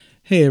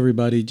Hey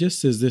everybody,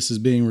 just as this is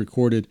being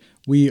recorded,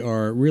 we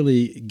are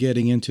really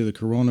getting into the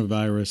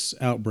coronavirus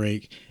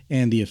outbreak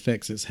and the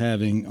effects it's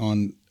having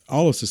on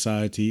all of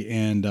society,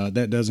 and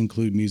that does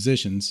include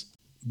musicians.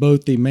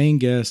 Both the main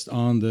guest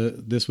on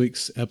this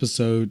week's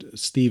episode,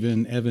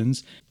 Stephen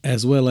Evans,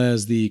 as well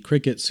as the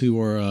Crickets who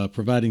are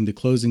providing the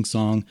closing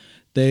song,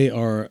 they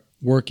are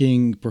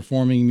working,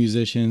 performing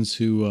musicians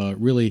who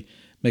really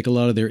make a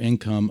lot of their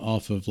income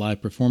off of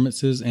live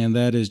performances, and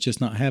that is just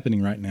not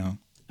happening right now.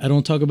 I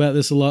don't talk about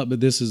this a lot, but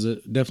this is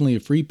definitely a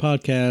free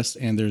podcast,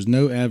 and there's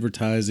no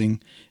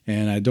advertising,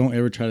 and I don't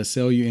ever try to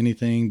sell you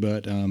anything,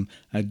 but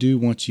I do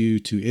want you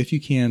to, if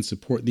you can,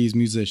 support these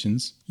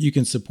musicians. You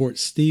can support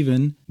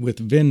Stephen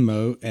with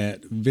Venmo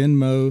at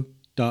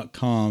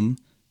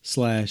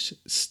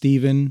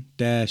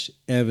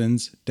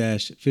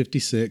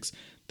venmo.com/Stephen-Evans-56.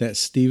 That's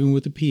Stephen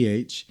with a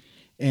PH.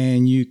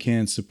 And you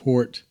can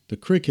support the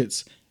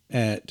Crickets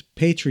at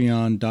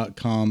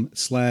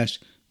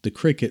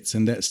patreon.com/thecrickets,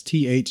 and that's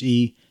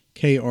TheKrickets.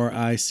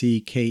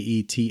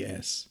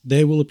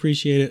 They will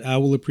appreciate it. I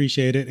will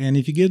appreciate it. And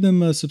if you give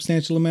them a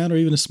substantial amount or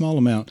even a small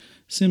amount,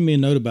 send me a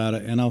note about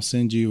it and I'll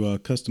send you a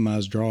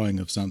customized drawing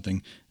of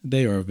something.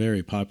 They are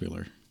very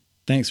popular.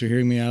 Thanks for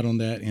hearing me out on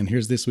that. And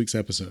here's this week's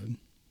episode.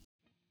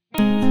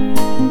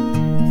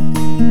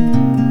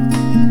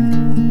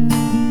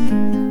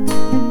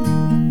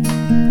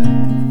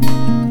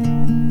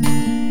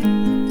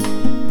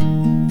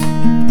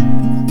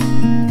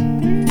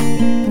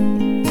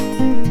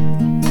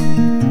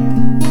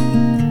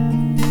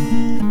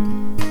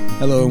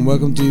 Hello and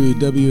welcome to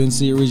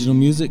WNC Original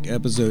Music,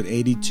 episode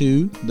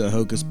 82, the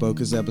Hocus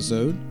Pocus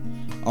episode.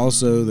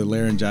 Also the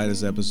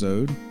laryngitis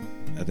episode.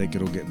 I think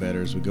it'll get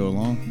better as we go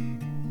along.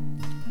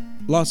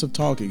 Lots of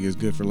talking is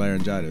good for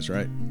laryngitis,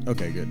 right?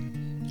 Okay, good.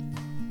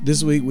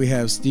 This week we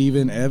have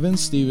Stephen Evans.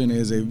 Stephen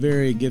is a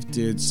very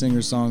gifted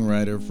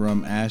singer-songwriter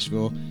from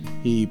Asheville.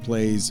 He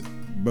plays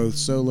both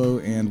solo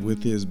and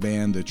with his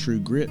band, The True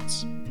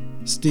Grits.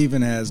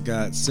 Stephen has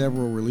got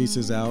several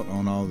releases out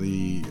on all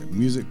the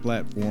music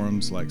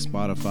platforms like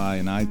Spotify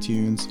and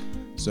iTunes,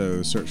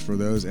 so search for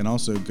those, and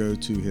also go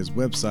to his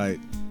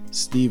website,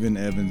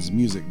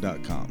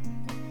 StephenEvansMusic.com.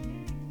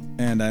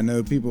 And I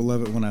know people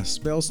love it when I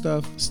spell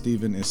stuff.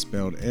 Stephen is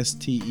spelled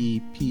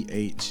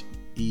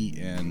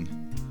STEPHEN,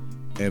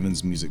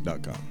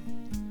 evansmusic.com.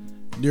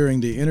 During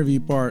the interview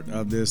part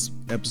of this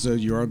episode,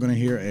 you are going to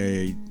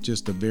hear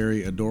just a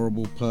very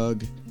adorable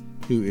pug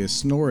who is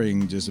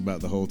snoring just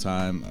about the whole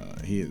time.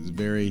 He is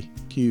very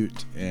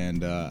cute,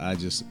 and I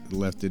just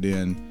left it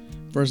in,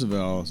 first of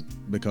all,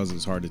 because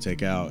it's hard to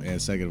take out,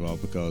 and second of all,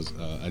 because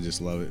I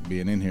just love it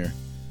being in here.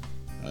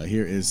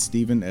 Here is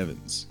Stephen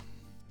Evans.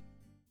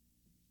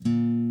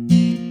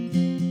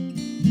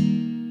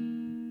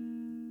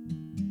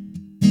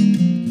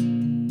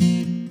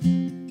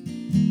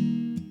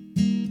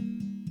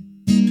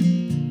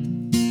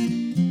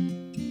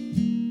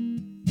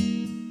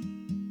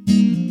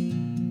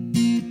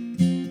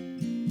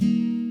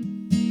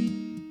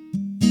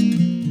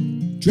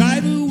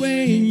 Drive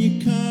away in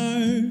your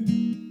car,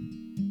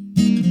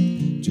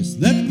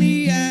 just left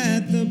me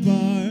at the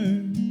bar,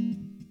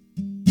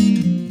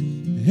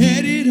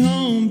 headed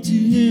home to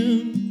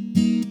him.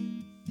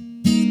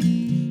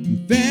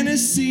 In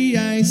fantasy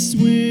I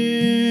swim,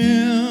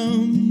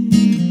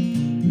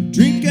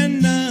 drink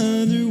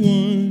another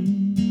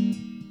one,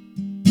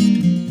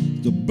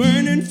 still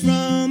burning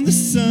from the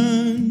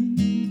sun,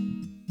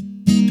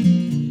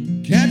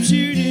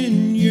 captured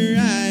in your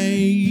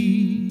eyes.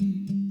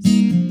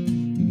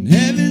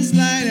 Heaven's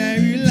light I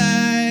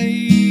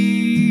realize,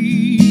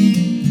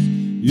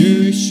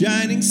 you're a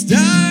shining star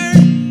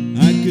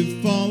I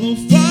could follow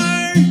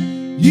far.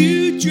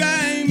 You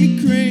drive me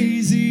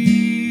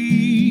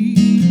crazy.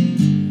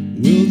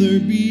 Will there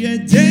be a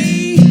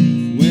day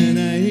when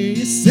I hear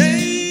you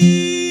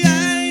say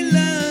I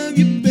love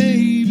you,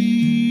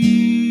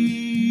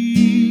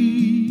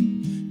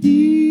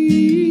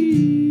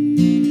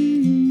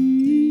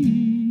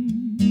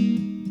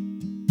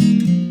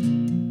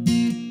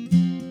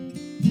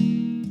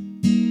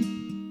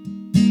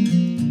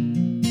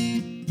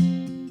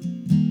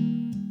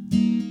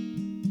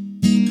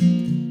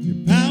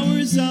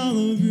 all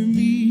over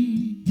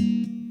me,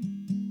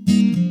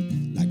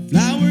 like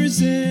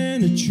flowers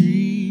in a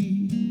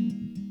tree.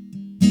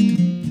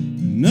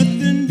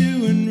 Nothing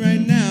doing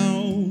right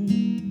now.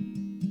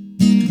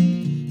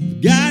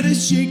 I've gotta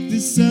shake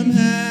this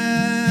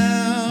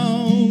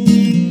somehow,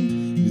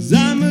 'cause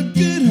I'm a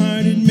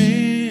good-hearted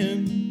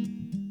man,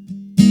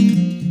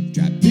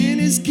 trapped in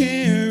his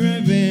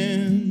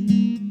caravan.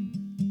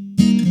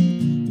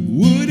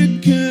 Woulda,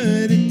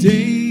 coulda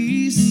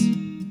days,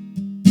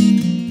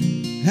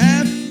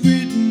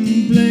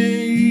 half-written plays.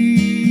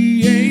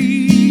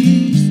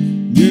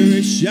 You're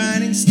a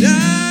shining star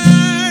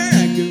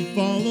I could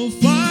follow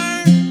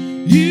far.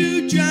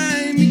 You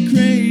drive me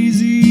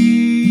crazy.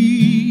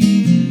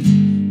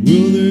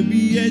 Will there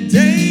be a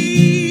day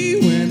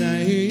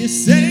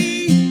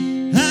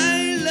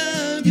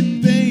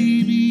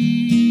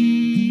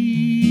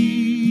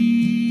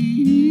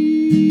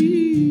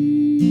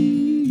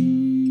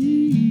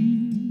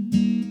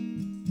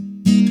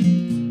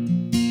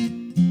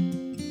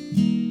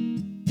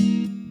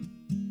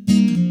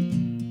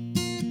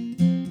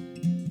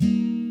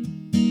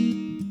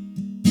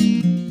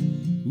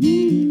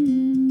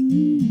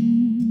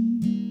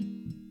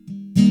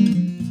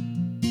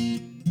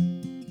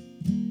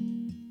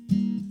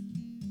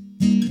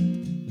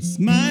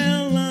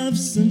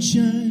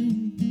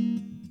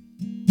shine,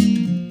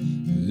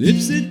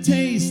 lips that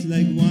taste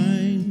like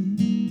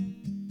wine,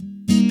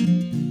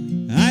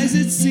 eyes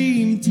that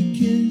seem to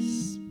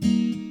kiss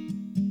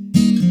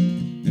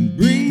and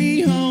bring me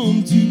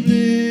home to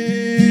bliss.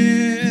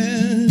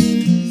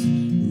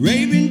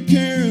 Raven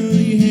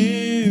curly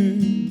hair,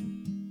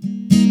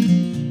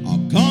 oh,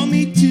 call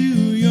me to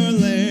your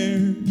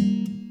lair.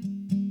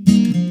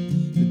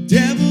 The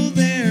devil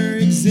there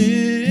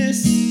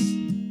exists,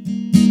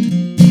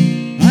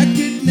 I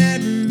could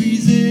never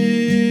resist.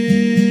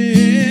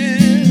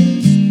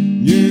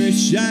 You're a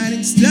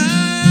shining star,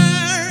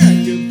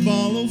 I could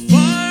follow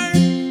far.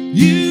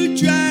 You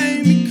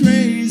drive me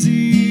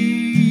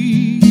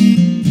crazy.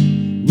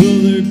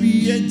 Will there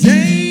be a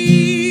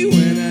day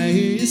when I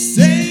hear you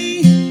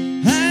say,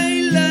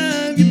 I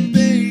love you,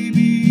 baby?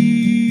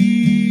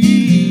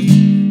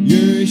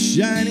 You're a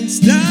shining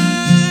star,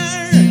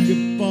 I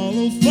could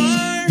follow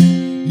far.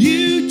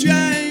 You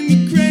drive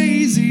me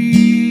crazy.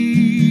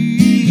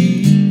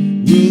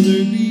 Will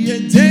there be a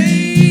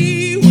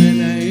day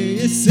when I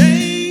hear you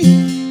say,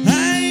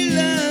 I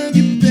love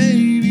you,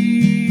 baby?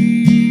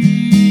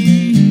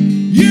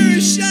 You're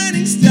a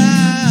shining star,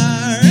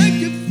 I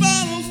could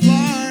follow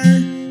far.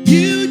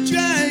 You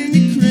drive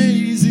me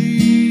crazy.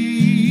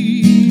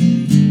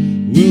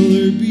 Will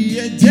there be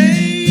a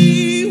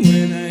day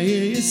when I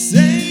hear you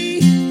say,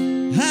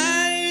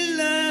 I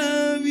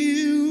love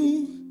you,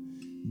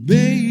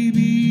 baby?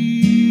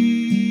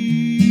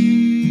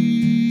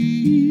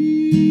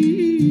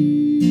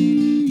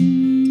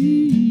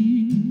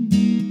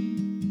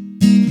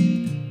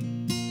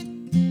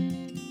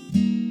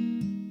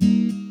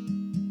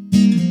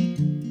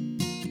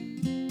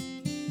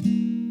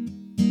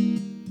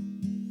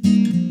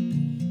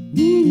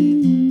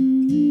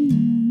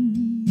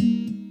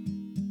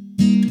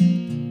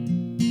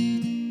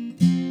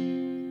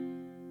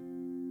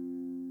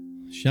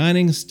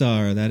 Shining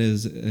Star, that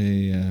is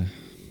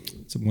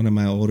it's one of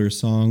my older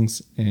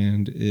songs,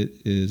 and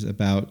it is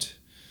about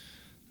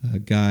a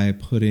guy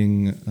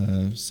putting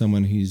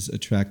someone he's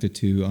attracted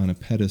to on a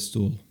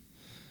pedestal,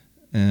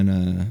 and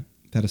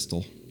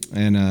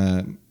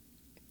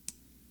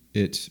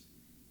it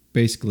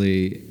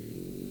basically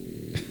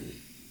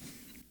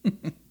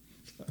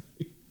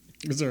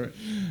It's all right.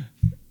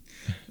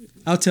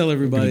 I'll tell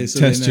everybody. So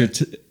test they your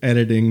know.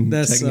 editing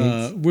That's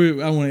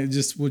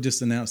techniques. we'll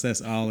just announce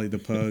that's Ollie the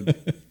pug.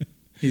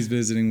 He's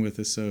visiting with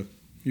us, so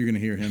you're gonna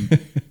hear him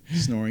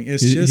snoring.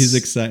 It's He's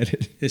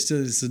excited. It's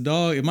a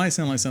dog. It might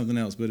sound like something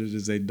else, but it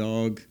is a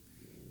dog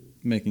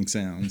making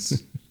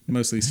sounds,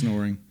 mostly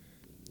snoring.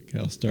 Okay,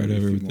 I'll start Maybe a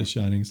over few with more. the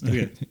Shining Star.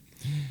 Okay.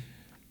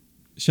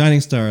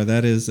 Shining Star,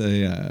 that is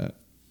a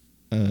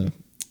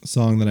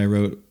song that I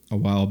wrote a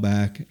while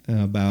back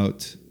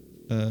about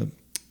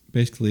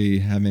basically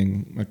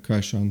having a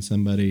crush on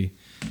somebody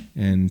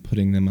and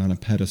putting them on a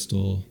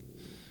pedestal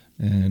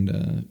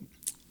and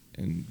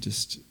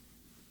just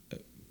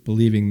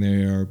believing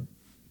they are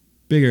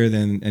bigger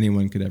than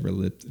anyone could ever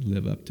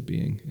live up to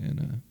being.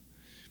 And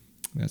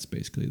that's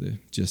basically the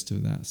gist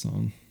of that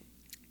song.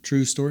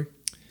 True story,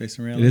 based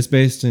on It reality. is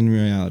based in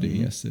reality.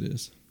 Mm-hmm. Yes, it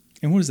is.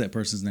 And what is that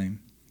person's name?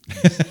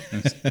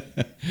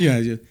 Yeah,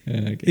 I guess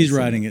he's so.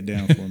 writing it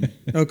down for me.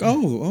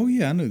 Oh,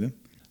 yeah, I knew them.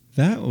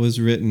 That was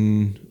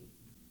written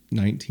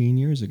 19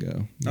 years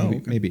ago. Oh,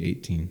 okay. Maybe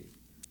 18.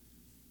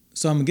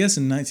 So I'm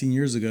guessing 19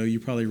 years ago, you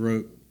probably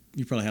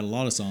had a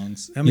lot of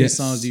songs. How many Yes.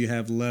 songs do you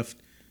have left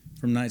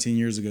from 19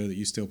 years ago that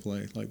you still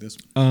play like this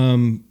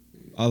one?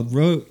 I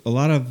wrote a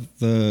lot of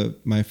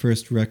my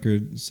first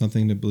record,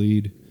 Something to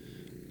Bleed,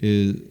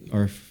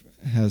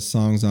 has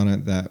songs on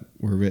it that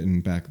were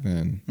written back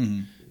then,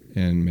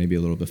 and maybe a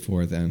little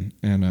before then.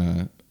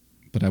 And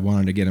but I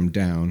wanted to get them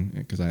down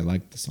because I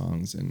liked the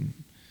songs, and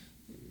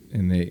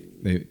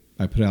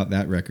I put out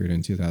that record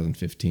in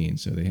 2015,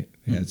 so they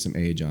had some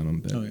age on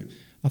them, but Oh, yeah.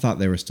 I thought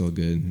they were still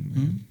good,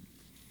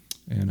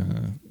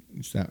 and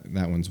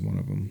that one's one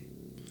of them.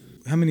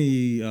 How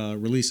many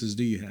releases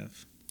do you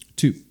have?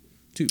 Two.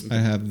 Okay. I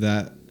have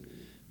that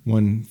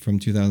one from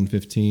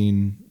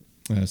 2015,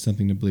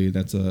 Something to Bleed.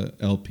 That's a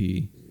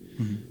LP,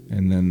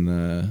 and then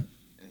the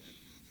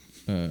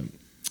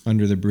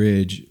Under the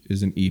Bridge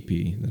is an EP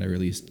that I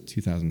released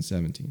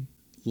 2017.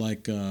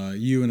 Like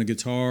you and a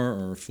guitar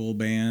or a full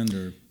band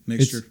or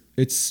mixture?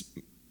 It's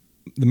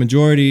the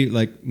majority,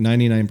 like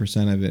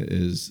 99% of it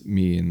is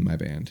me and my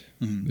band,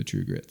 the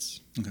True Grits.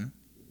 Okay.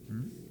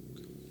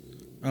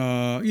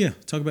 Yeah,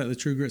 talk about the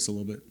True Grits a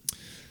little bit.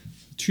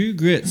 True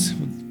Grits.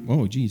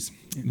 Oh, geez.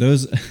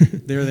 Those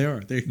There they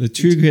are. the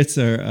True Grits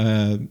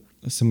are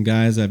some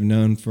guys I've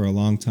known for a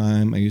long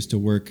time. I used to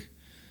work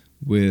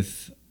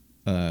with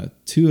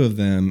two of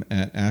them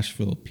at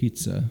Asheville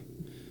Pizza,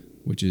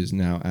 which is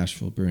now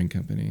Asheville Brewing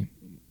Company.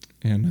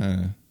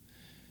 And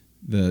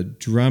the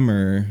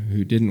drummer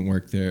who didn't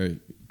work there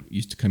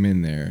used to come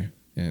in there,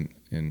 and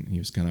he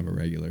was kind of a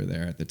regular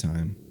there at the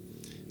time.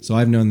 So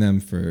I've known them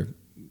for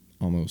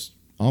almost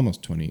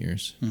 20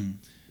 years.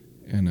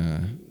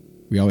 And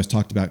we always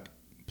talked about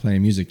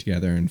playing music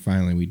together, and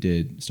finally we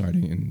did,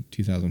 starting in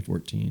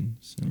 2014.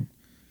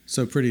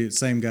 So pretty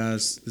same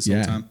guys this Yeah.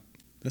 whole time.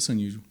 That's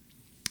unusual.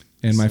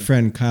 And my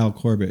friend Kyle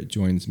Corbett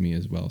joins me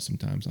as well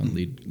sometimes on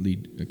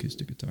lead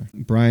acoustic guitar.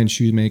 Brian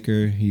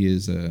Shoemaker, he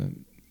is the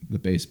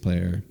bass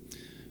player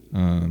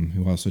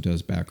who also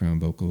does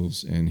background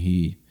vocals, and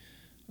he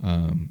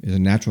is a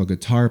natural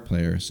guitar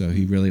player. So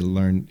he really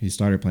he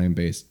started playing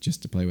bass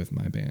just to play with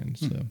my band.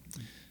 So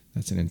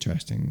that's an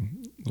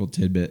interesting little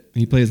tidbit.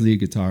 He plays lead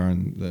guitar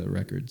on the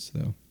records,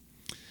 though.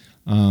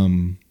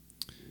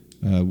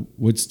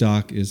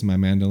 Woodstock is my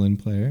mandolin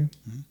player,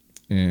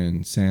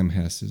 and Sam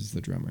Hess is the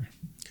drummer.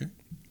 Okay.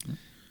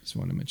 Just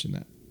want to mention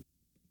that.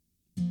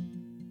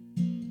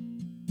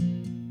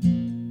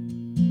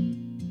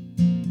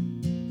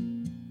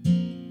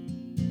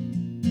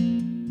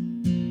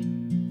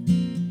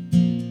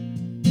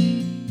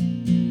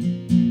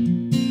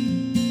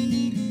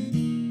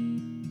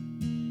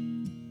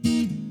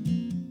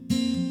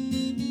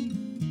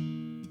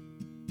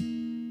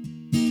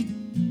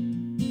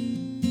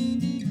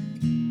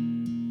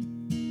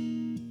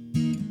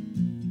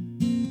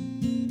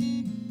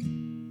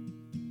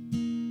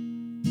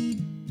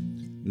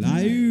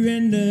 Liar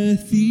and a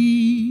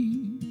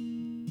thief,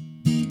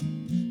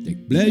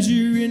 take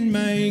pleasure in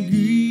my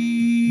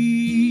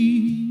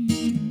grief.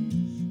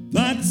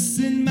 Thoughts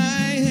in my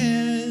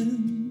head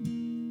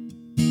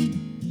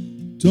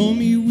told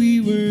me we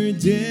were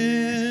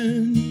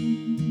dead.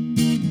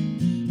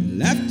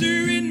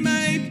 Laughter in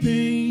my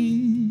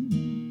pain,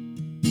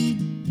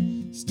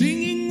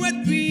 stinging what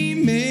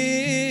remains.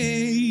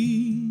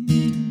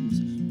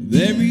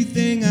 With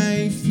everything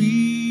I feel,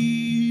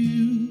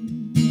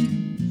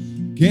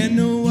 can't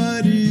know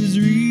what is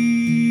real.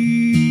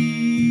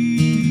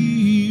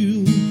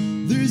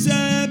 There's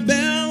a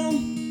bell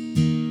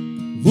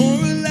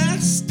for a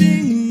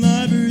lasting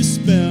lover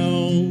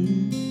spell.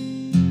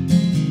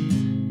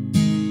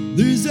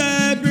 There's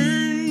a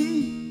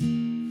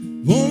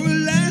burn for a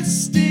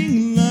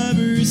lasting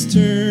lover's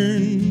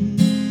turn.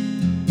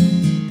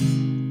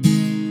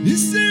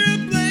 Is there a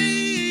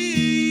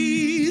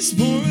place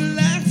for a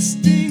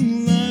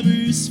lasting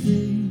lover's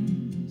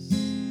face?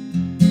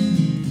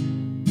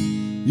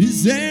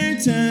 Is there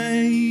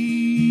time?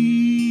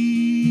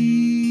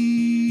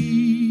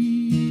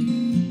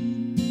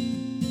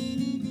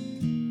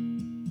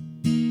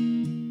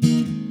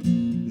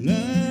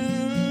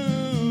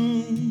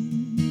 Love,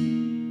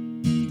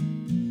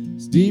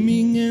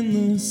 steaming in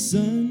the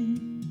sun,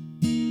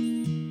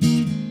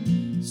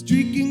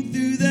 streaking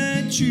through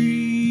the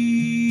trees,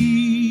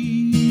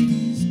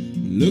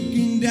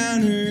 looking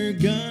down her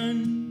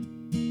gun.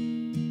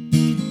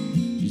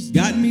 She's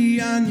got me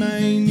on my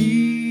knees,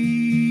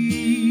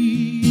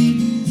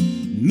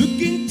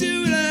 looking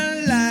to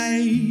the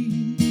light,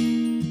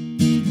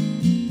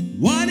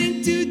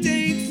 wanting to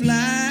take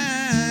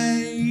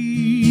flight,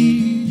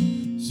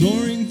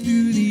 soaring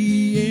through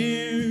the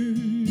air,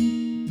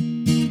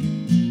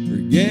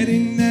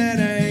 forgetting that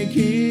I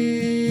care.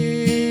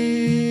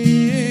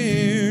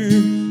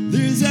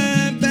 There's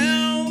a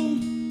bell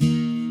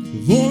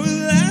for a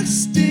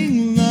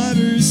lasting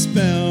lover's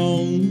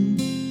spell.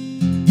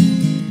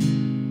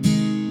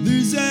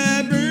 There's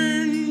a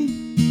burn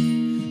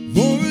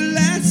for a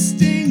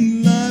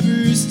lasting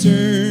lover's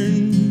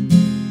turn.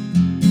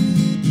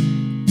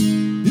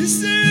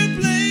 Is there a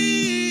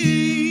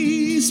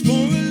place for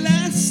a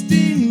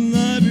lasting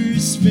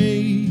lover's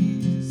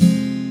face?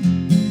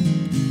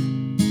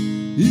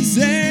 Is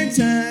there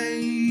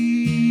time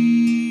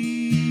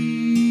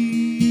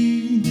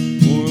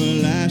for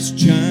a last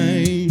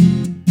chime?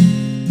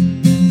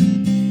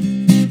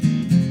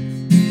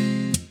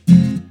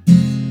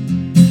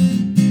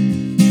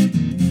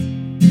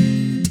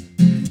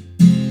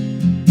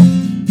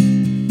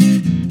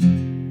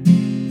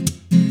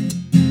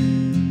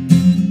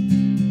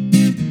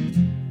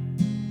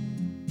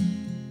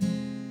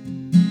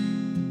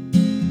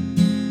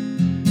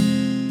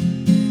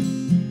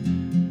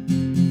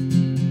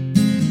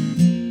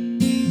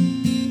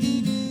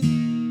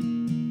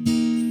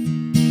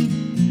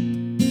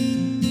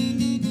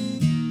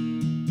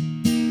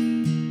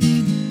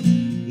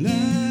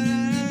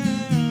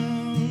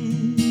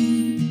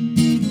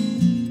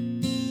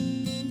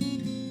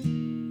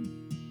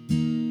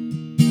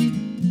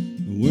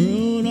 The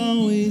world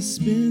always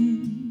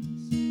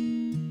spins,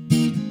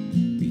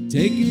 we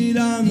take it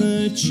on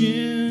the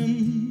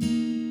chin,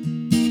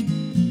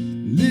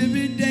 live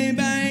it day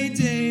by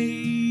day,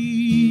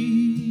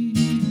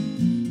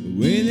 the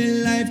way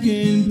that life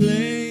can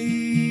play.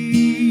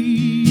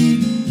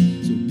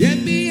 So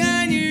get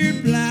behind your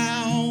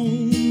plow,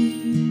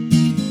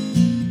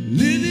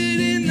 live it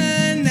in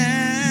the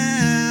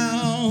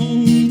now,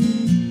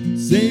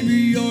 savor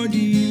your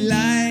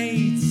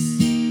delights,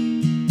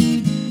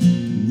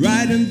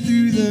 ride them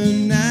through the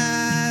night.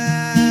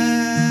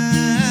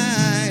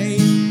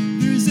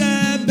 There's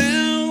a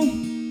bell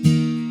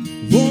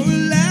for a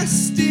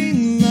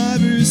lasting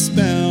lover's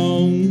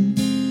spell.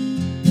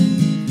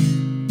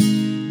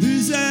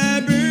 There's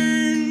a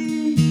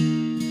burn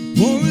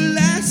for a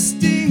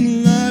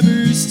lasting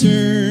lover's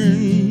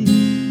turn.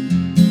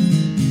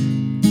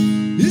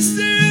 Is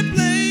there a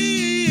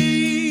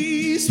place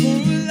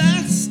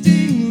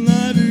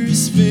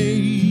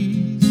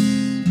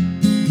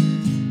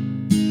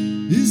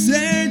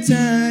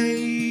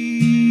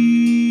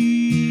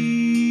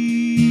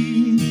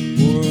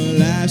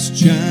last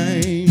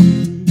chime.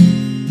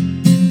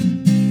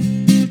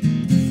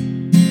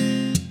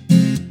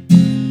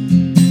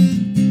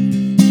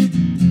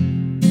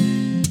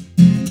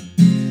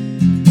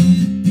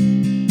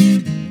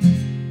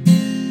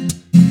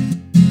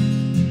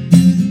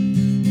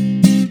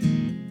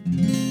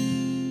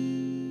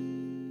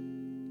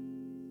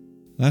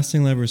 Last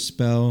Thing I'll Ever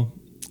Spell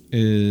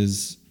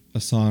is a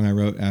song I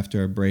wrote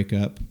after a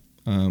breakup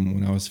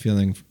when I was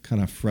feeling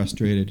kind of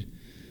frustrated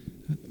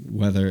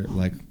whether,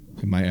 like,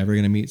 am I ever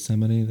going to meet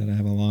somebody that I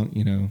have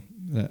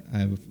that I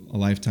have a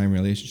lifetime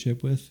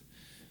relationship with?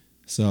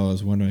 So I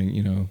was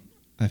wondering,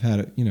 I've had,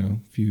 a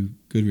few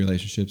good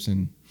relationships,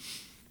 and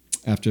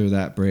after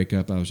that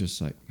breakup, I was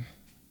just like,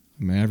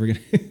 am I ever going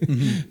to?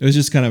 It was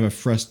just kind of a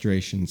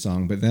frustration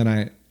song. But then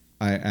I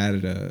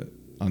added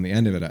on the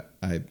end of it,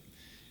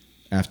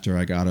 after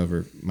I got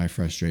over my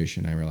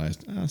frustration, I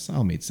realized, so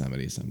I'll meet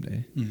somebody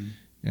someday. Mm-hmm.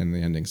 And the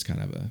ending's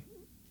kind of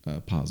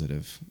a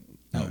positive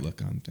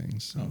outlook on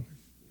things. So. Oh.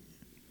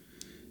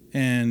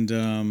 And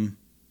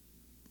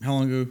how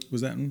long ago was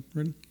that one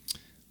written?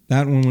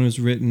 That one was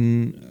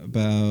written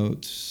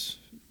about,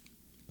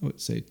 I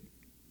would say,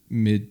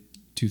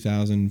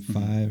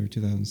 mid-2005 or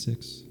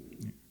 2006.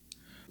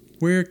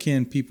 Where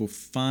can people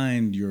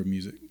find your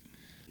music?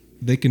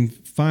 They can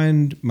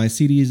find my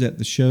CDs at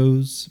the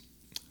shows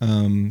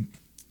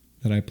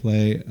that I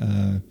play,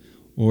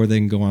 or they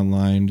can go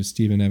online to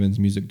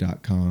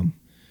StephenEvansMusic.com.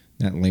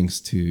 That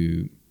links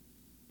to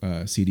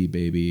CD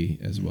Baby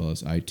as well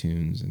as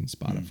iTunes and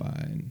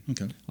Spotify and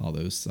all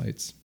those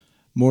sites.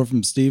 More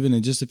from Stephen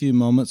in just a few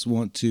moments.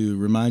 Want to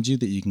remind you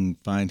that you can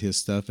find his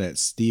stuff at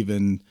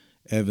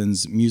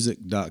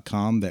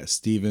StephenEvansMusic.com. That's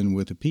Stephen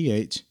with a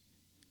PH.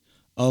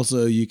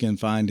 Also, you can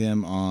find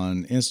him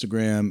on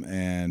Instagram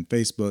and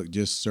Facebook.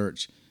 Just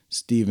search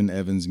Stephen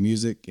Evans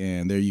Music,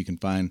 and there you can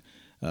find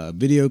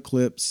video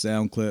clips,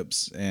 sound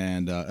clips,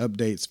 and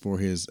updates for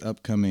his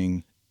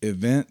upcoming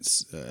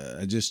events.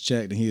 I just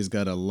checked, and he has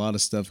got a lot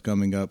of stuff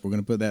coming up. We're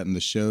going to put that in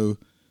the show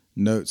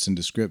notes and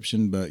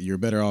description, but you're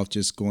better off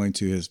just going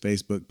to his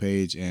Facebook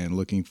page and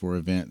looking for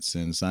events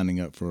and signing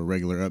up for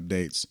regular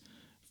updates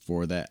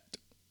for that.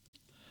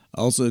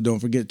 Also, don't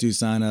forget to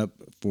sign up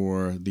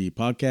for the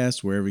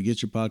podcast wherever you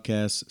get your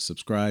podcasts.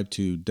 Subscribe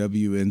to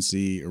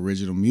WNC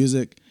Original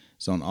Music.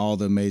 It's on all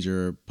the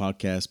major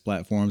podcast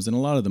platforms and a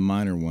lot of the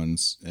minor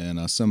ones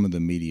and some of the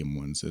medium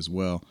ones as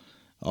well.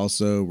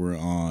 Also, we're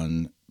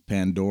on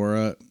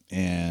Pandora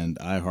and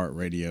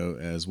iHeartRadio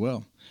as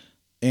well.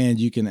 And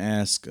you can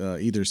ask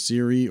either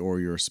Siri or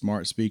your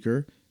smart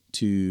speaker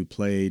to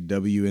play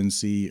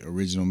WNC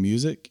Original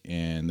Music,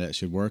 and that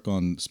should work.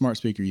 On smart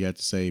speaker, you have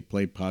to say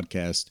play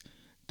podcast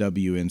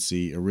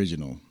WNC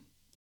Original.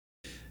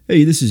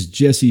 Hey, this is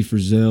Jesse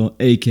Frizzell,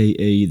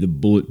 a.k.a. the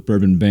Bullet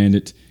Bourbon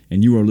Bandit,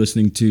 and you are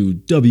listening to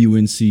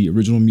WNC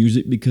Original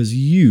Music because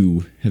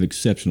you have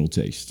exceptional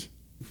taste.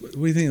 What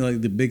do you think, like,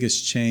 the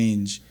biggest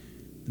change,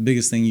 the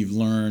biggest thing you've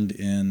learned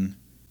in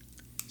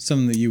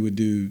something that you would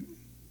do,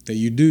 that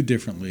you do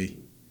differently?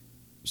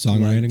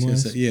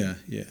 Songwriting-wise? Yeah.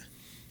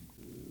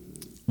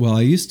 Well,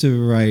 I used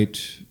to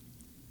write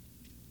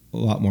a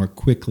lot more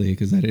quickly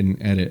because I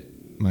didn't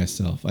edit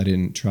myself. I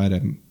didn't try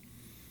to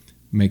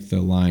make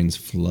the lines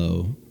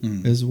flow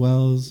as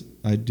well as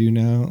I do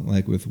now,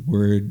 like with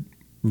word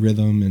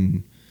rhythm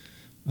and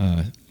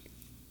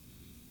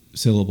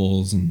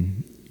syllables,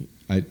 and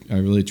I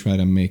really try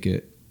to make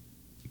it,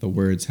 the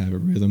words have a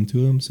rhythm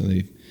to them so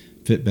they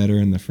fit better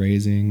in the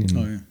phrasing.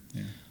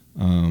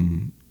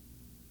 And,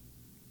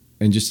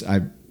 and just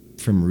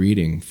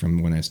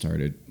from when I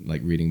started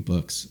like reading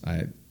books,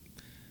 I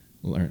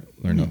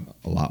learned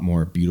a lot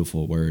more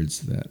beautiful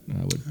words that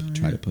I would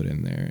try to put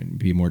in there and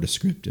be more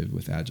descriptive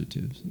with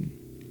adjectives.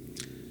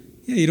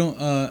 Yeah, you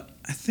don't. I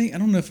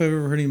don't know if I've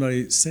ever heard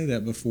anybody say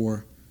that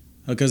before,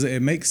 because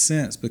it makes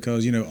sense.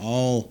 Because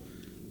all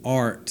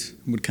art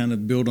would kind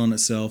of build on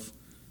itself.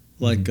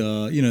 Like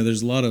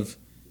there's a lot of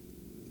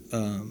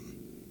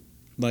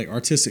like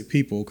artistic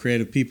people,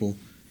 creative people,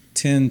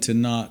 tend to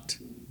not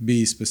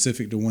be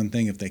specific to one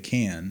thing if they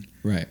can.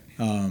 Right.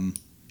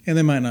 And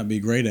they might not be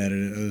great at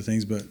it at other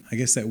things, but I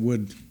guess that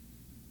would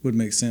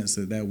make sense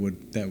that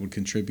would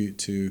contribute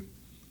to.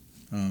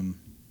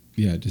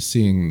 Just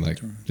seeing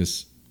like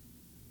just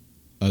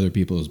other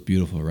people's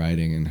beautiful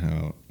writing and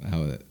how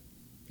it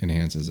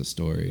enhances a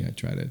story. I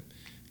try to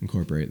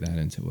incorporate that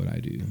into what I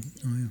do.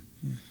 Oh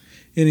yeah.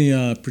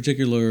 Any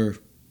particular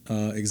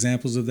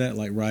examples of that,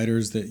 like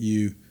writers that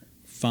you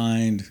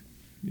find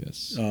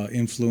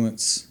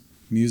influence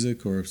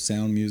music or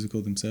sound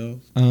musical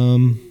themselves?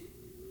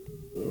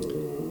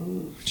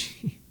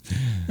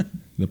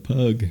 The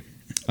Pug,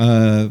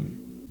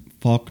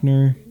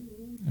 Faulkner.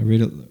 I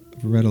read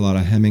a lot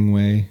of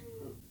Hemingway,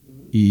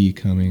 E.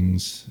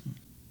 Cummings,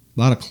 a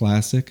lot of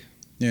classic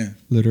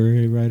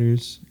literary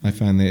writers. I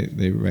find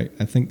they write.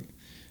 I think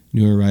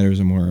newer writers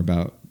are more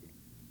about,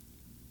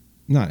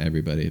 not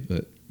everybody,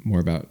 but more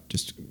about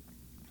just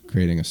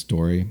creating a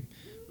story,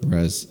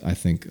 whereas I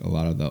think a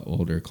lot of the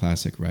older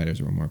classic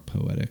writers were more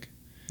poetic.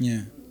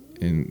 Yeah.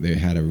 And they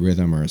had a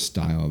rhythm or a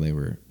style they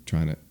were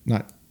trying to,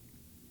 not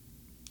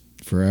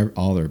for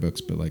all their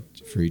books, but like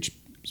for each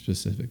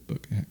specific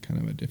book, it had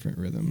kind of a different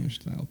rhythm or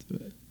style to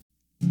it.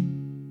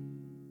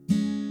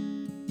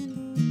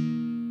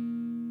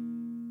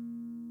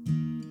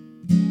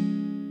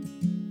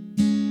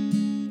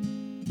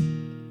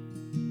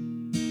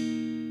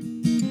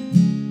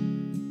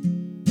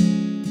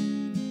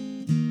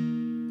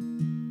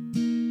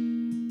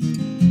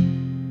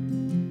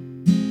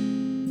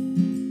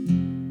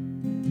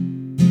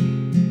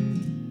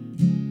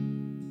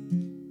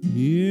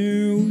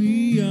 Here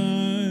we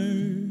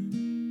are,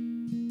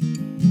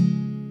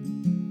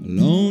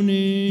 alone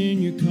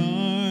in your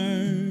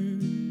car.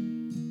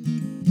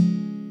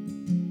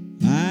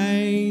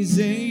 Eyes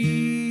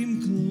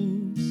aim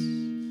close,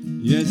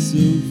 yet so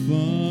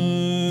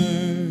far.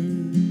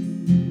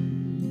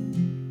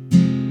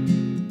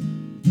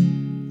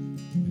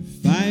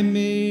 If I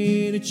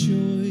made a choice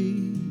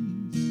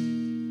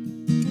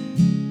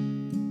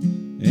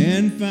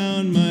and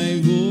found my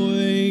voice,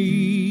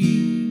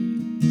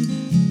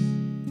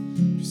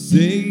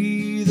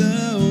 say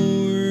the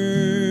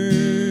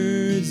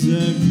words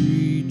of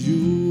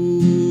rejoice.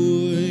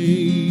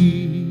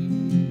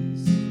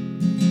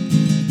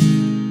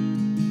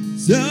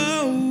 So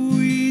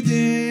we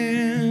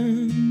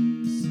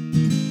dance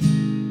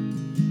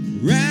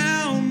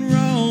round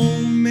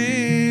romance.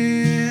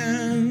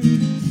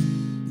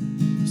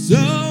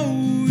 So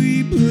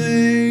we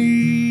play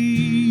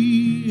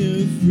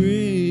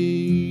afraid.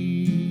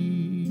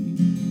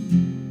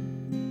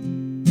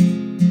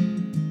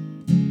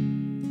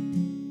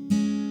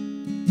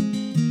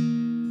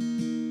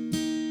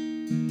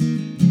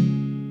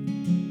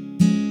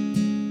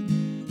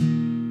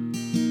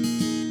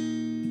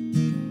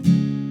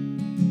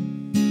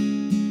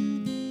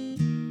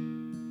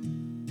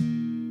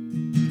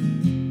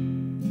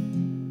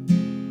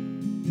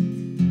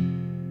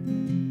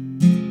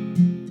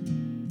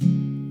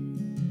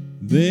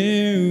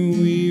 There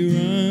we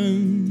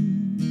run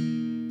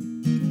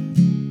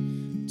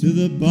to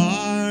the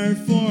bar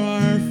for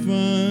our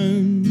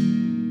fun.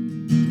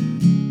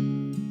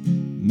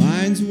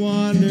 Minds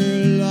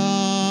wander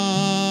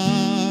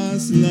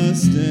lost,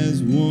 lust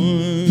as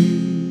one.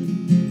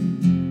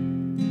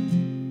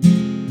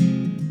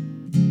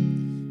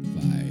 If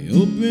I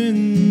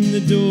open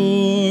the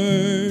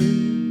door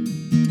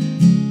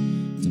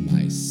to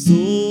my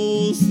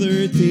soul's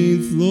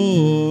 13th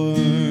floor,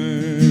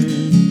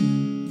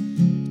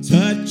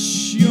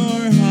 touch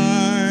your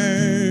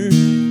heart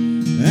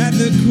at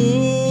the core.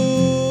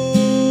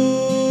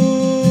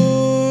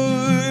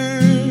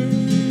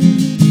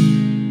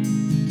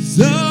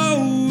 So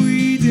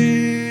we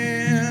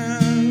dance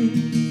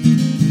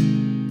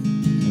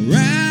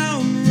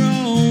around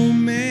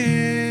romance.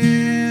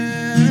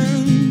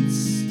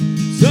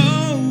 So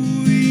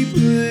we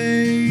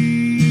play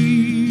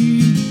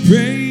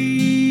great.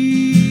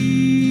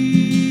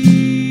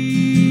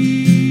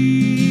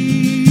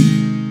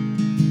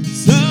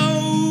 So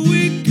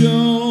we go,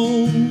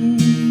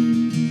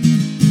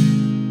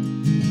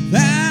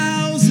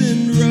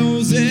 1,000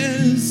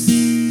 roses,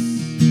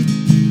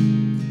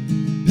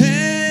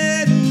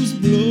 petals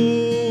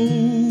blowing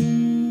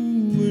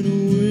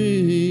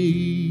away.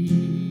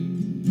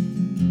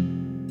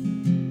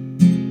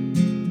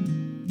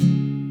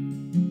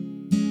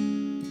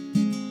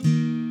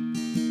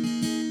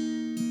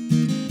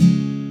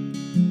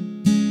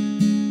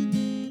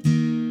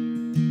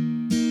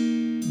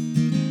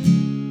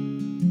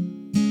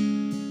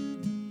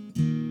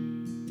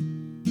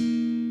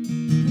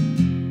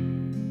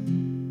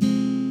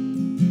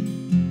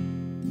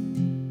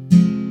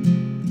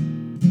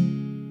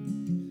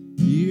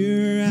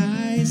 Here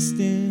I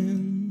stand,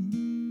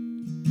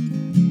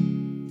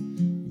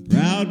 a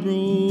proud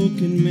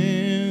broken man.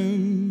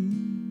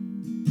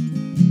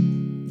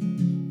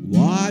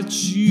 Watch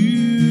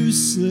you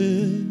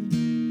slip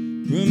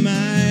from my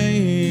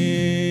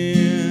hand,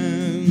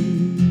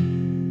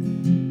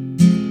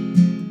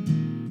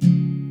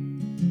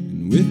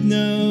 and with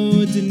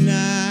no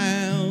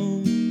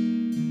denial,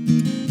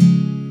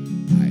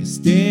 I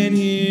stand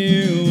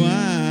here a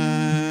while,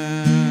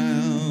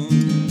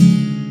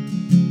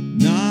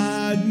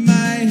 nod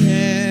my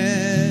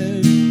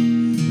head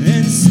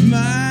and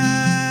smile.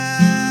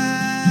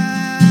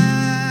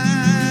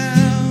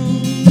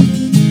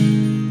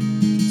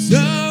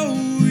 So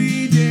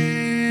we dance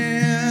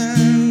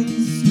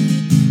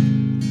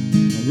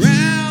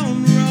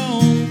around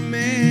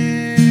romance.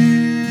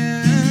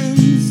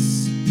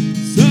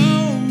 So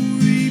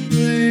we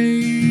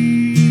play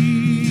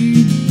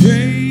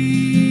great.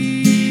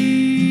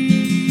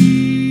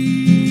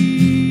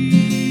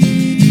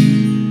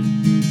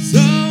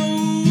 So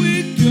we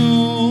go,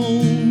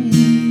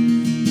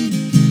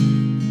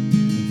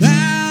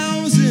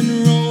 1,000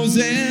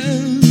 roses,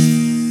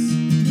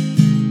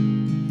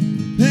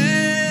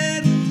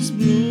 petals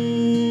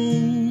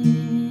blowing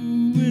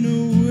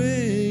away.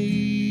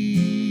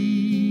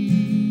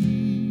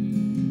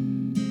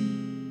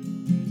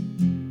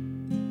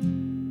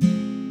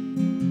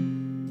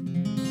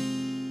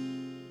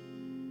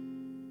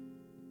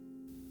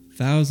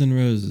 Thousand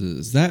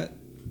Roses. That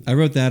I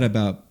wrote that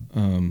about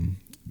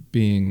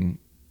being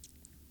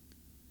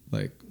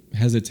like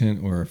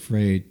hesitant or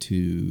afraid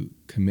to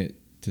commit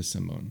to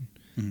someone,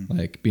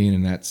 like being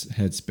in that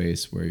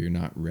headspace where you're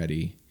not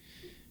ready.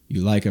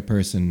 You like a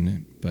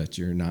person, but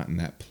you're not in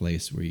that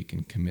place where you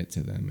can commit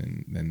to them,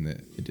 and then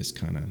it just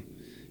kind of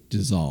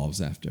dissolves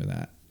after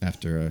that,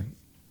 after a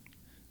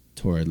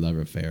torrid love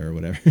affair or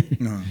whatever.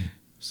 No.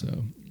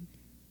 So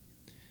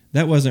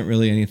that wasn't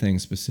really anything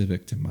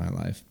specific to my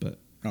life, but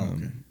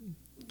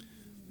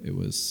it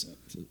was.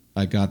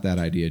 I got that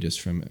idea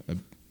just from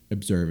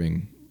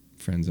observing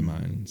friends of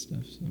mine and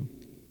stuff. So,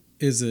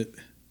 is it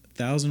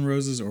 1,000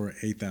 Roses or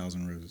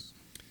 8,000 Roses?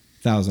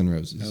 1,000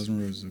 Roses.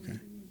 1,000 Roses, okay.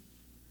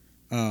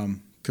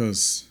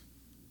 Because,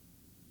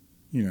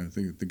 you know,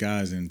 the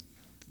guys and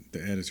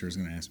the editor is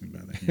going to ask me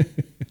about that.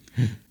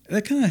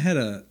 That kind of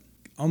had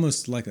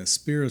almost like a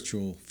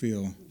spiritual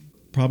feel.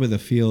 Probably the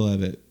feel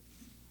of it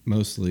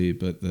mostly,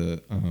 but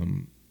the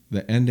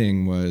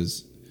ending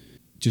was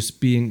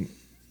just being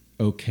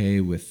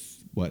okay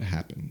with what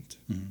happened.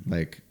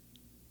 Like,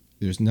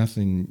 there's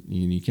nothing,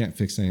 you can't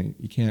fix anything,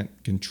 you can't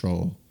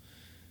control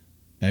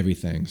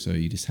everything, so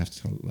you just have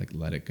to like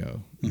let it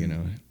go. You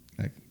know,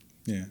 like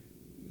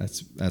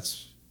that's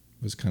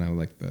was kind of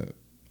like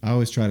I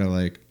always try to,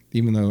 like,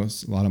 even though a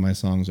lot of my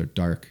songs are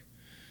dark,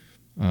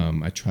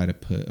 I try to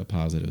put a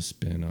positive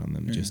spin on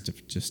them,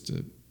 just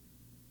to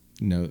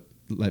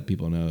let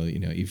people know, you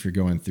know, if you're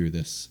going through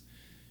this,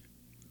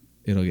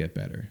 it'll get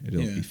better,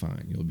 it'll be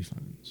fine, you'll be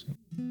fine. So.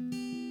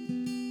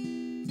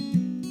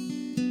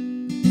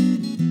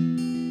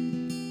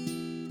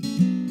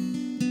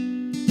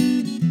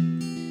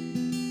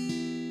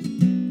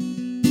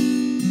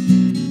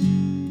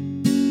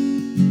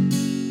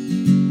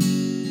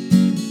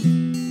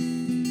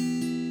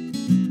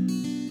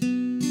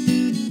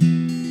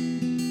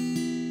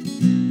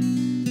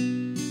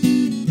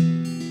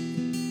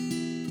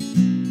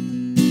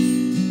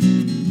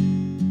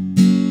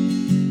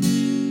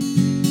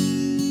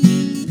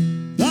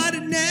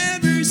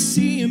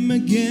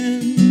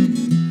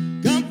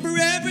 Again, gone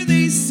forever,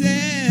 they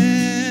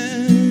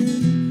said.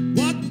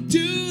 Walked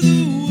to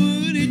the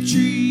wooded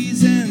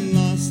trees and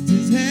lost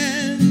his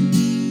head.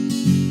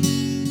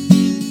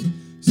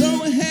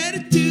 So I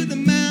headed to the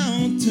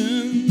mountains,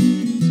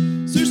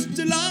 searched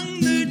along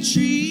the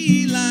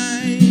tree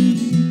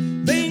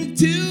line, banged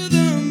to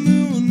the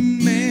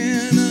moon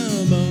man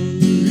above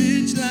the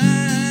ridge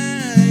line.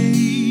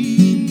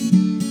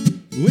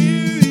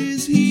 Where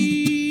is he?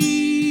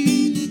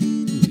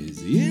 Is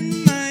he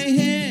in my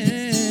head?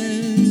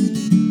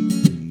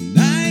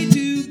 I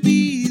do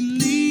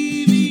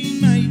believe he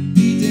might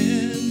be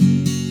dead.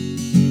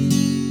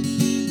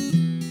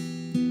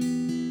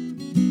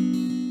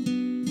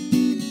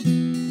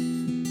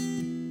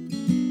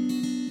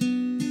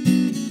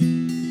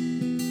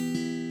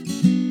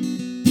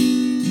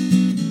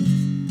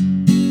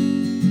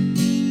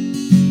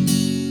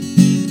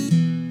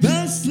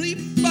 Fell asleep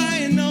by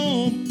an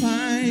old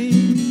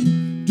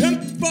pine,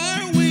 dreamt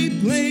faraway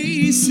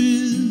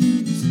places.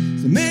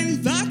 So many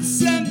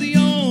thoughts of the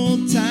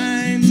old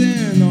times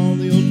and all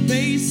the old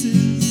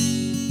faces.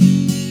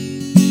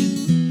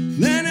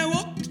 Then I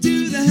woke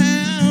to the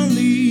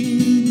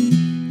howling,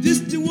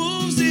 distant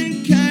wolves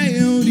and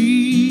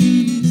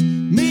coyotes.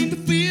 Made me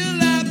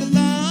feel I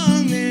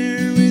belong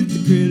there with the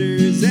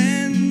critters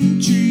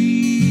and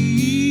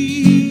trees.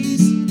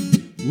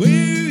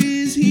 Where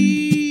is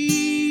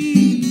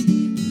he?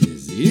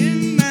 Is he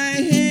in my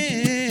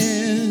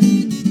head?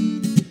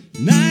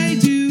 And I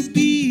do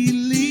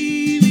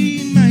believe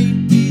he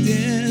might be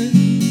dead.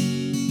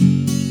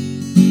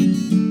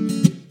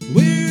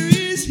 Where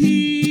is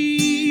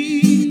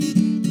he?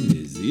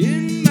 Is he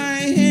in my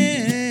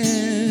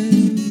head?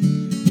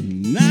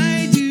 And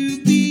I do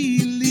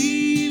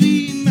believe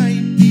he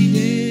might be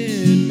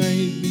dead,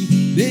 might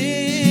be dead.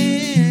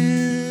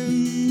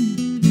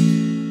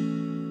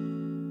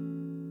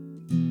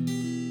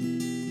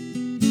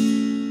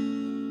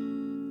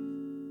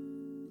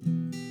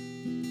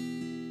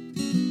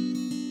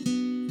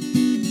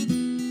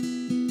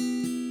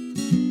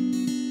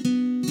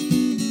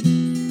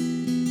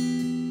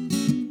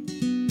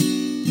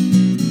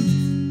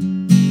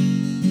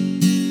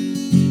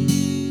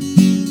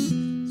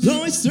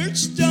 So I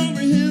searched over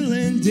hill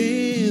and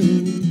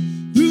dale,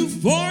 through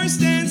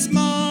forest and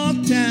small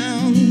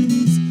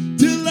towns,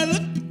 till I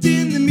looked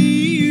in the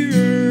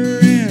mirror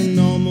and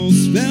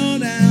almost fell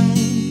down.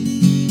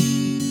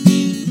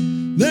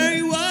 There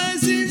he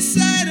was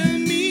inside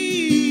of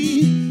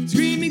me,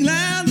 screaming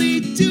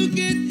loudly to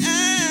get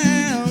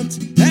out.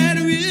 Had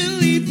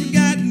really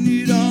forgotten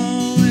it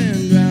all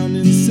and drowned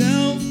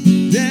himself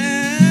down.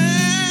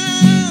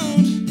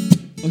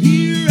 Oh,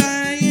 here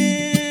I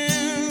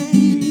am,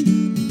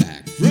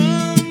 back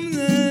from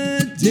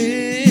the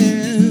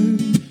dead,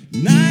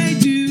 and I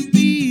do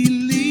believe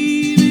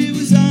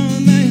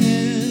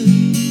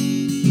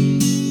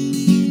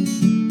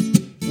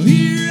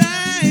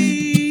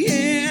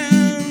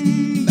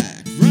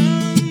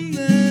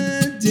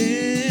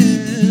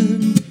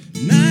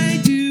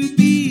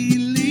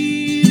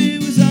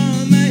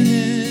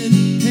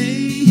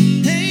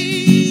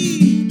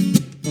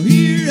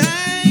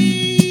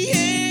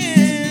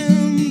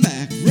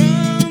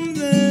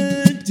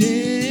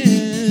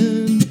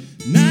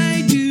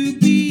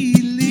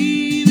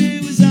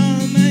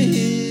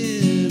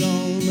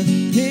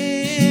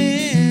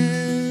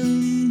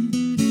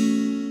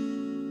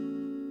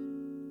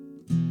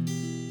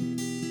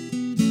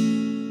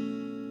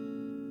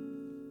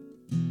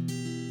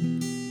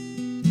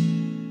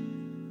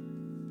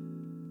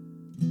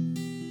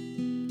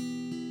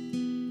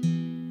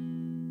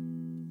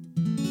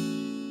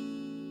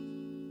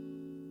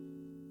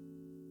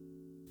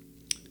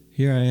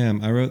Here I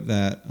Am. I wrote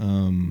that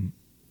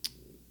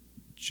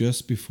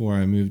just before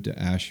I moved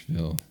to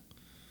Asheville.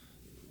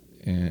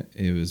 And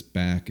it was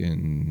back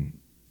in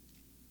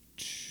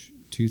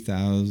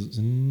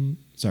 2000.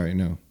 Sorry,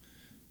 no.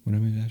 When I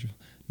moved to Asheville?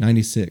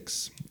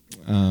 96.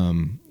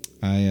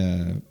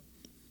 I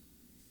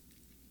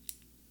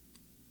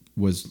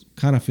was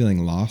kind of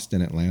feeling lost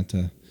in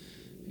Atlanta,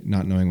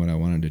 not knowing what I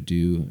wanted to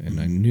do. And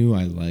I knew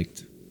I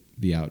liked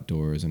the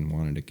outdoors and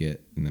wanted to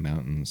get in the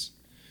mountains.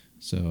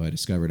 So I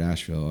discovered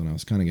Asheville, and I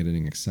was kind of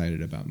getting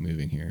excited about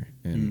moving here.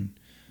 And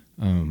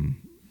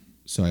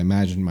so I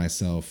imagined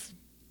myself,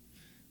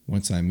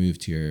 once I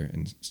moved here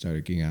and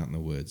started getting out in the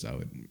woods, I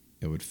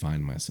would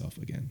find myself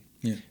again.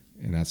 Yeah.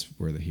 And that's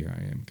where the Here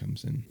I Am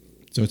comes in.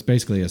 So it's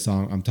basically a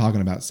song. I'm talking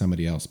about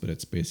somebody else, but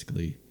it's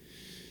basically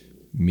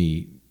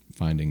me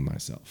finding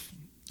myself.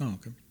 Oh,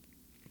 okay.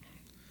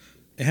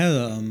 It had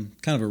a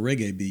kind of a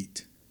reggae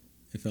beat.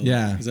 It felt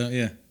Yeah. like. Is that,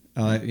 yeah.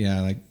 I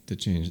like to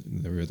change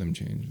the rhythm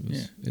change.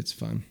 It's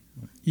fun.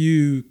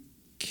 You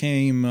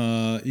came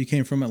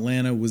from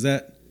Atlanta. Was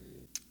that?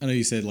 I know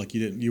you said like you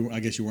didn't.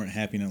 I guess you weren't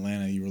happy in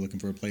Atlanta. You were looking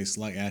for a place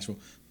like Asheville.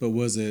 But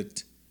was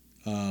it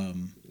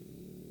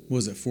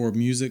for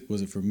music?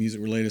 Was it for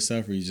music related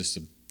stuff, or you just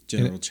a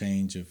general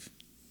change of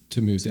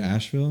to move to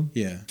Asheville?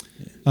 Yeah.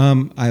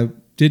 I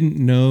didn't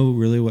know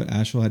really what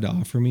Asheville had to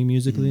offer me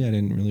musically. I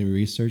didn't really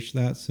research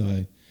that, so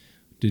I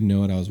didn't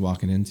know what I was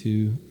walking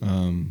into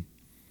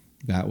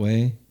that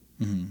way.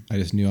 I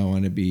just knew I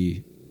wanted to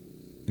be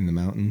in the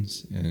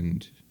mountains,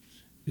 and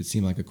it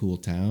seemed like a cool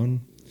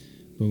town.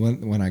 But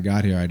when I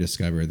got here, I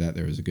discovered that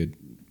there was a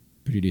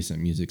pretty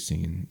decent music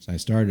scene. So I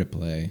started to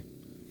play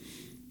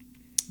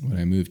when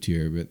I moved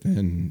here, but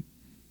then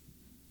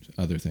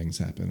other things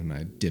happened, and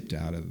I dipped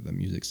out of the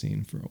music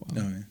scene for a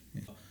while. Oh,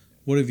 yeah.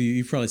 What have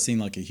you've probably seen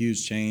like a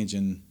huge change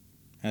in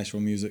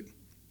Asheville music?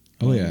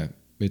 Oh, yeah.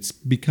 It's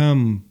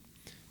become,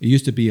 it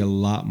used to be a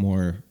lot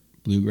more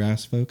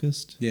bluegrass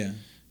focused. Yeah.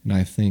 And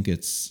I think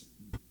that's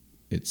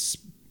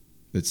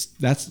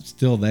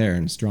still there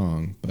and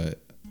strong,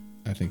 but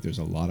I think there's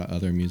a lot of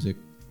other music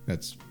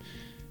that's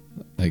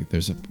like,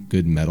 there's a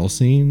good metal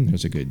scene,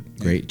 there's a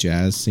great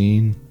jazz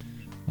scene,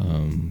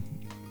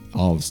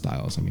 all the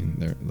styles. I mean,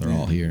 they're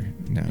all here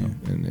now,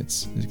 and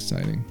it's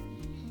exciting.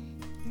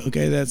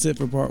 Okay, that's it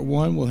for part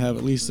one. We'll have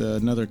at least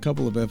another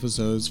couple of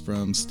episodes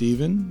from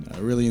Steven. I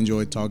really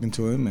enjoyed talking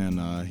to him,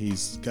 and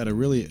he's got a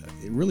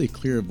really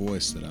clear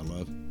voice that I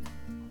love.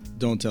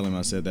 Don't tell him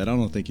I said that. I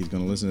don't think he's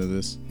going to listen to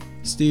this.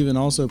 Steven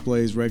also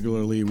plays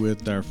regularly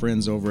with our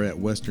friends over at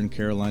Western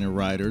Carolina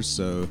Writers,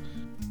 so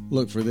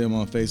look for them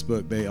on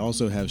Facebook. They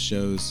also have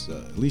shows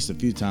at least a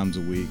few times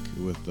a week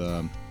with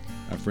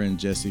our friend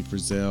Jesse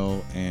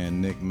Frizzell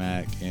and Nick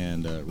Mack,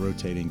 and a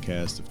rotating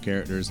cast of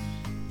characters.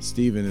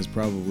 Steven is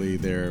probably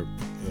their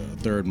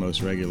third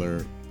most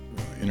regular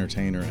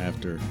entertainer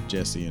after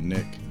Jesse and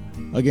Nick.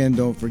 Again,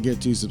 don't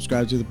forget to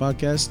subscribe to the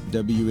podcast,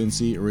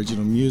 WNC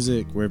Original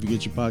Music, wherever you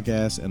get your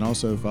podcasts, and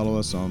also follow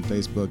us on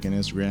Facebook and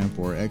Instagram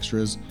for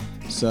extras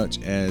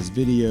such as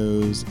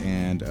videos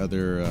and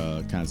other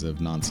kinds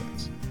of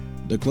nonsense.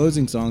 The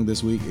closing song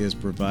this week is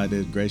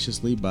provided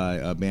graciously by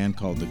a band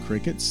called The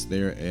Crickets.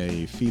 They're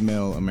a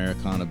female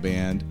Americana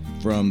band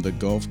from the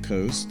Gulf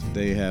Coast.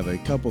 They have a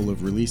couple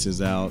of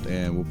releases out,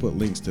 and we'll put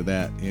links to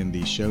that in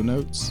the show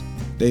notes.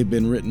 They've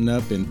been written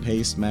up in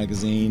Paste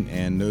Magazine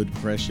and No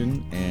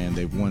Depression, and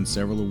they've won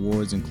several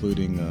awards,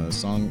 including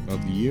Song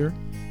of the Year.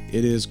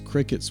 It is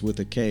Crickets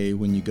with a K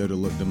when you go to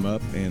look them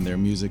up, and their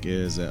music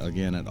is,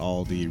 again, at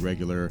all the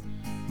regular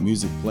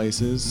music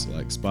places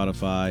like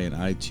Spotify and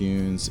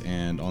iTunes,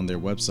 and on their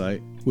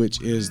website,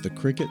 which is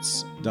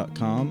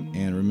thecrickets.com.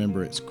 And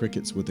remember, it's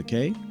Crickets with a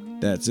K.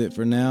 That's it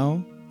for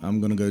now. I'm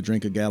going to go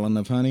drink a gallon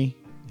of honey.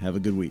 Have a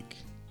good week.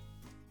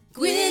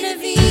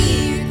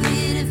 Guinevere,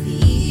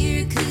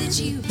 Guinevere, could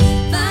you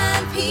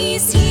find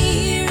peace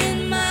here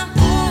in my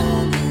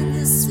home in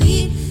the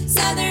sweet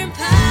southern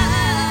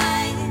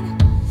pine?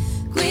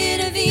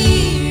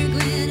 Guinevere,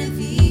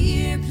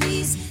 Guinevere,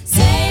 please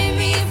save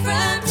me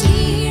from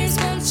tears.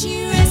 Won't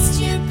you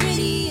rest your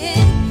pretty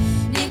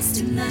head next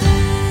to mine?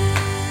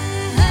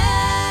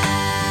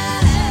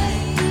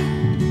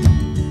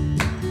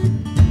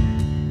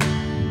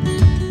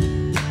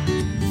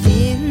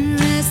 Fair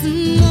as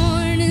the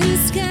morning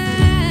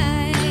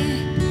sky,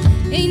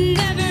 ain't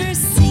never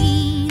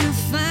seen a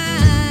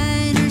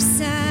finer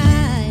sight.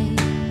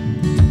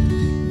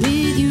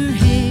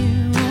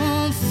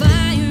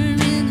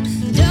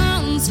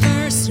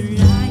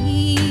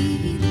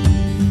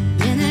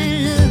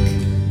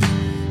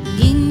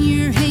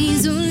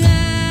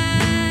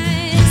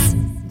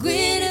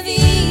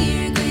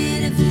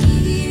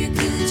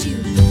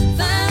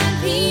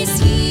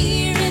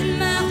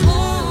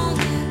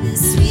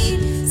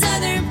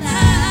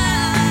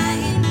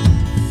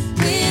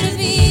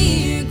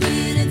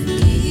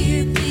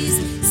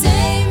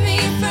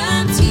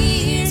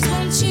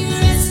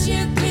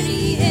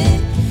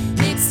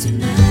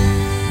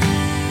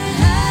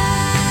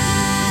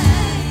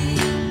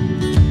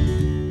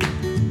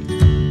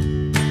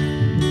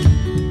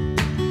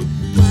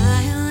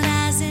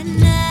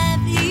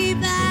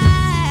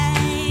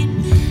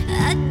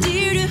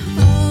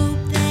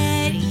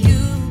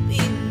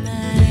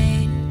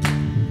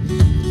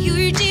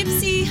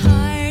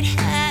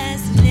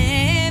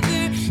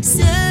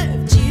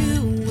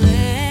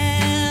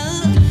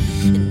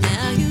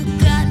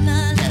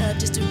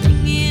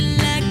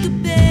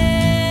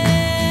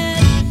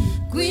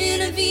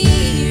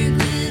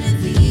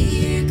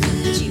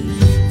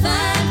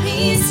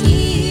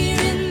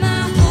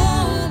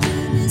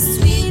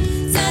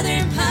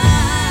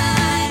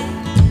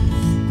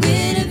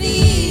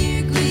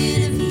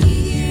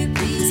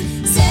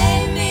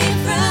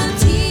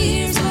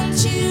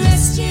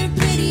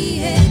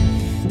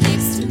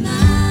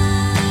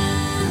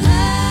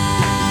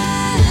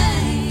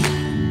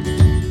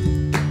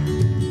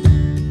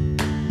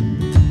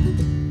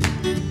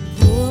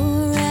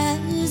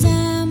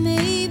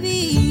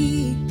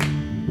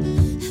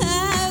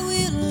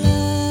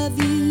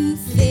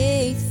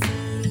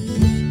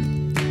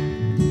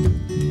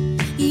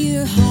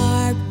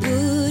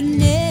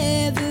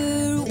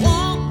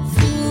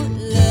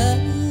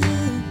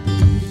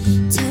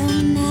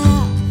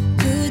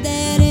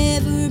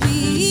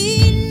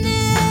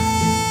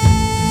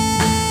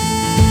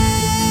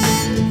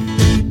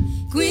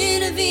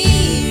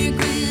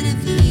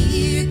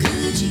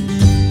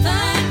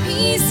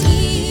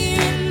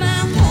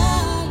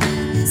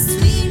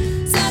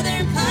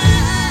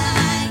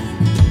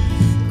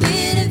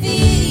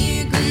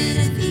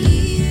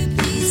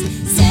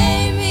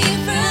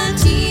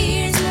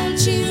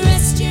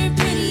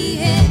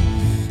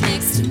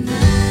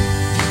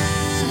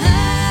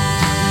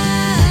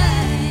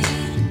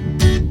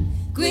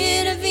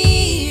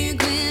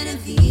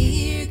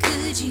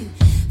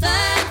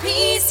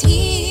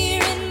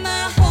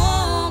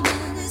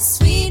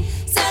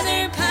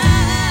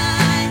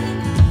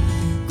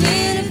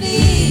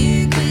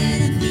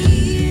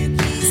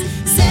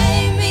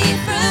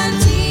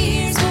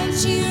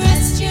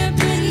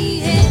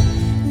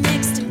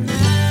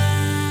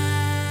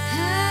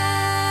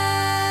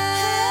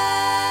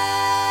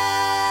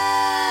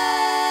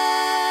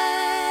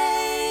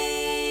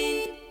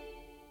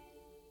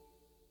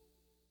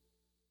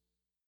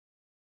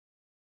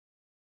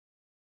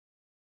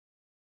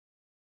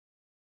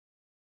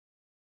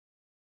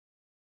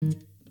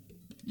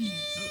 My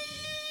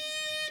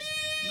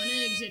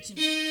leg's itching.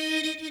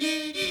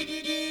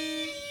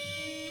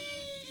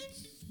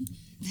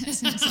 That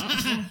sounds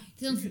awful.